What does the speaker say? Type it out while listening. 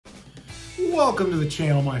Welcome to the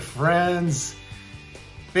channel, my friends.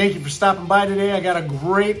 Thank you for stopping by today. I got a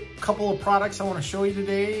great couple of products I want to show you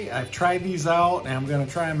today. I've tried these out and I'm going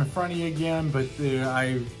to try them in front of you again, but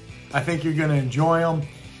I think you're going to enjoy them.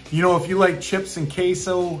 You know, if you like chips and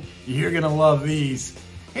queso, you're going to love these.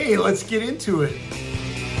 Hey, let's get into it.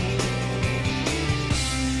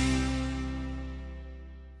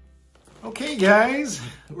 Okay guys,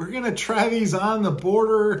 we're going to try these on the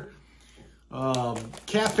border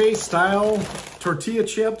cafe style tortilla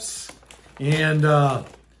chips. And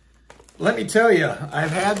let me tell you,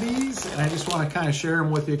 I've had these and I just want to kind of share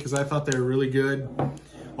them with you because I thought they were really good.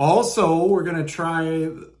 Also, we're going to try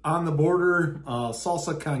on the border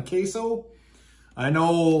salsa con queso. I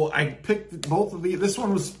know I picked both of these. This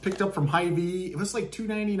one was picked up from Hy-Vee. It was like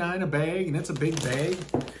 $2.99 a bag, and it's a big bag.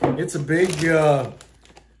 It's a big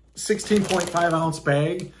 16.5 ounce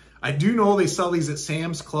bag. I do know they sell these at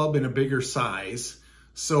Sam's Club in a bigger size.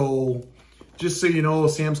 So just so you know,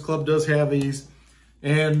 Sam's Club does have these.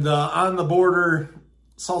 And on the border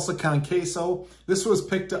salsa con queso, this was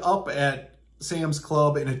picked up at Sam's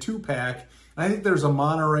Club in a 2-pack. I think there's a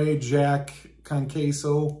Monterey Jack con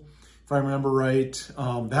queso, if I remember right.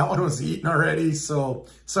 That one was eaten already, so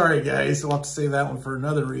sorry guys, I'll have to save that one for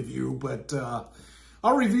another review. But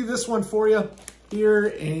I'll review this one for you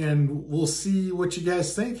here and we'll see what you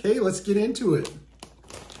guys think. Hey, let's get into it.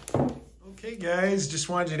 Okay guys, just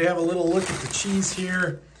wanted you to have a little look at the cheese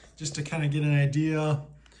here, just to kind of get an idea.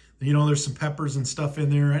 You know, there's some peppers and stuff in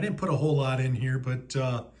there. I didn't put a whole lot in here, but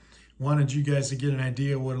wanted you guys to get an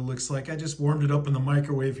idea of what it looks like. I just warmed it up in the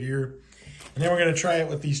microwave here. And then we're gonna try it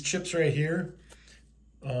with these chips right here.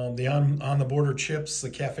 The on the border chips, the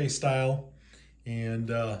cafe style. And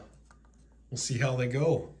we'll see how they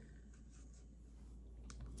go.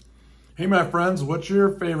 Hey my friends, what's your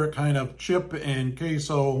favorite kind of chip and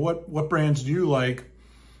queso? What brands do you like?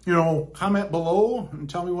 You know, comment below and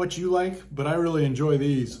tell me what you like, but I really enjoy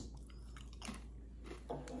these.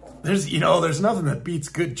 There's nothing that beats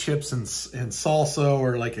good chips and salsa,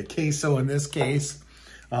 or like a queso in this case.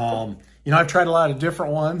 You know, I've tried a lot of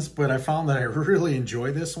different ones, but I found that I really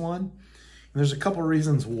enjoy this one. And there's a couple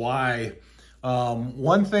reasons why.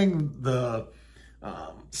 One thing, the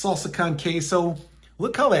salsa con queso,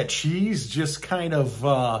 look how that cheese just kind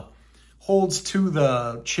of holds to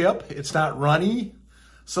the chip. It's not runny,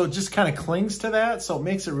 so it just kind of clings to that, so it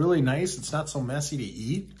makes it really nice. It's not so messy to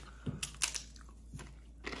eat.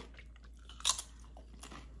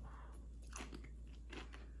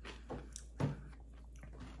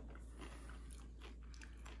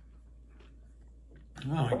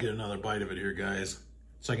 Oh, I get another bite of it here, guys,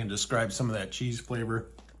 so I can describe some of that cheese flavor.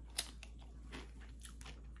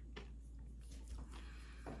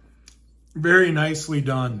 Very nicely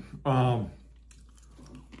done.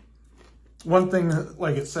 One thing,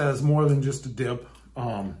 like it says, more than just a dip.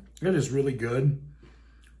 It is really good.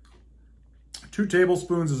 2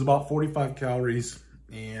 tablespoons is about 45 calories.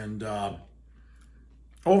 And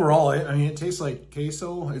overall, I mean, it tastes like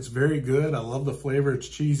queso. It's very good. I love the flavor. It's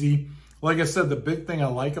cheesy. Like I said, the big thing I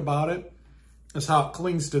like about it is how it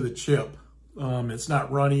clings to the chip. It's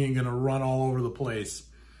not runny and gonna run all over the place.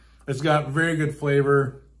 It's got very good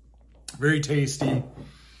flavor. Very tasty.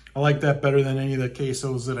 I like that better than any of the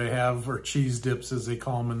quesos that I have, or cheese dips as they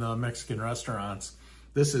call them in the Mexican restaurants.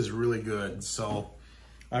 This is really good, so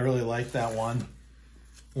I really like that one.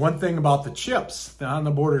 One thing about the chips, the on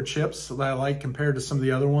the border chips that I like compared to some of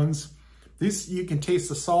the other ones, these, you can taste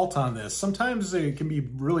the salt on this. Sometimes they can be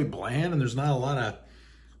really bland and there's not a lot of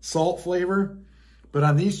salt flavor, but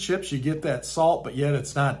on these chips you get that salt, but yet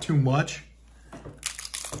it's not too much.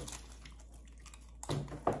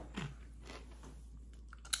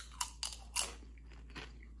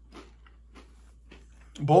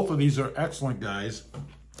 Both of these are excellent, guys.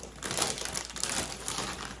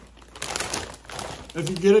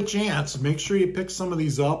 If you get a chance, make sure you pick some of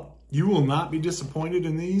these up. You will not be disappointed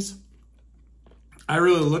in these. I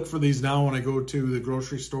really look for these now when I go to the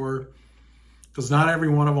grocery store, because not every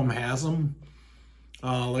one of them has them.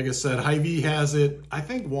 Like I said, Hy-Vee has it. I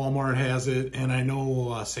think Walmart has it, and I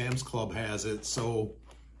know Sam's Club has it. So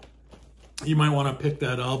you might want to pick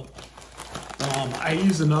that up. I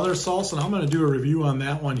use another salsa, and I'm going to do a review on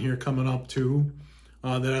that one here coming up too,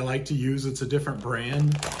 that I like to use. It's a different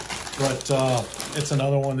brand, but it's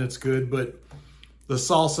another one that's good. But the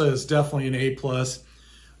salsa is definitely an A+.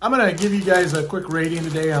 I'm going to give you guys a quick rating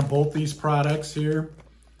today on both these products here.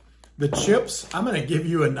 The chips, I'm going to give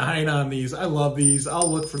you a 9 on these. I love these. I'll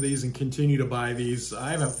look for these and continue to buy these.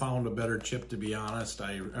 I haven't found a better chip, to be honest.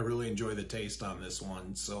 I really enjoy the taste on this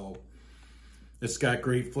one. So It's got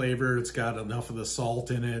great flavor. It's got enough of the salt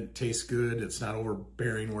in it. Tastes good. It's not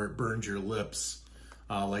overbearing where it burns your lips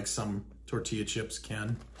like some tortilla chips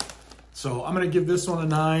can. So I'm going to give this one a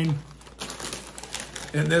 9.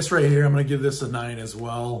 And this right here, I'm going to give this a 9 as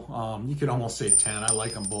well. You could almost say 10. I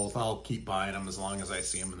like them both. I'll keep buying them as long as I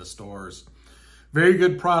see them in the stores. Very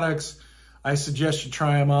good products. I suggest you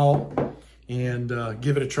try them out and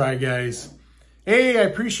give it a try, guys. Hey, I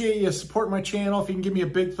appreciate you supporting my channel. If you can give me a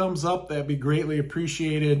big thumbs up, that'd be greatly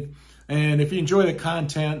appreciated. And if you enjoy the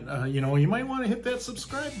content, you know, you might want to hit that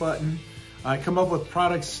subscribe button. I come up with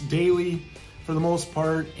products daily for the most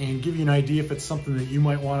part and give you an idea if it's something that you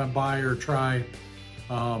might want to buy or try.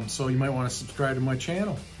 So you might want to subscribe to my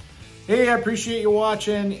channel. Hey, I appreciate you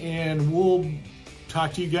watching, and we'll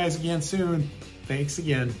talk to you guys again soon. Thanks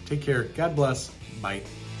again. Take care. God bless. Bye.